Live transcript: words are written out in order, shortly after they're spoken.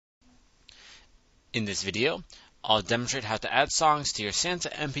In this video, I'll demonstrate how to add songs to your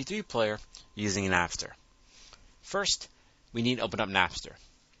Sansa MP3 player using Napster. First, we need to open up Napster.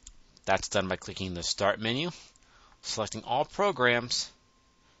 That's done by clicking the Start menu, selecting all programs,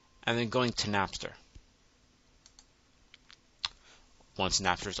 and then going to Napster. Once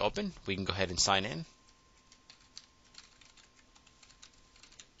Napster is open, we can go ahead and sign in.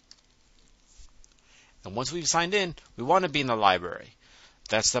 And once we've signed in, we want to be in the library.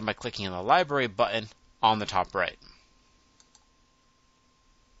 That's done by clicking on the library button on the top right.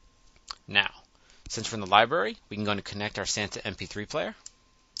 Now, since we're in the library, we can go and connect our Sansa MP3 player.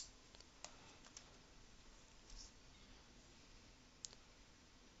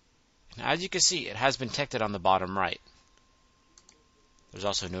 And as you can see, it has been detected on the bottom right. There's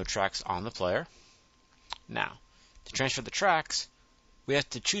also no tracks on the player. Now, to transfer the tracks, we have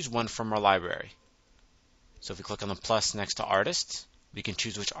to choose one from our library. So if we click on the plus next to artists, we can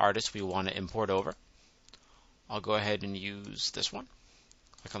choose which artist we want to import over. I'll go ahead and use this one.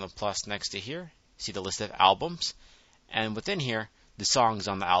 Click on the plus next to here, see the list of albums, and within here, the songs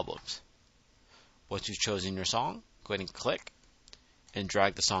on the albums. Once you've chosen your song, go ahead and click and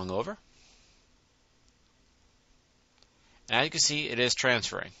drag the song over. And as you can see, it is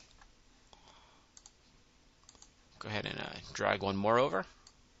transferring. Go ahead and drag one more over,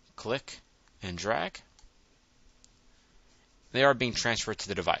 click and drag. They are being transferred to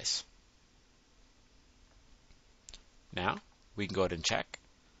the device. Now, we can go ahead and check.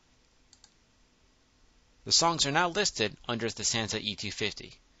 The songs are now listed under the Sansa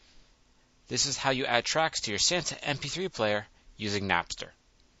E250. This is how you add tracks to your Sansa MP3 player using Napster.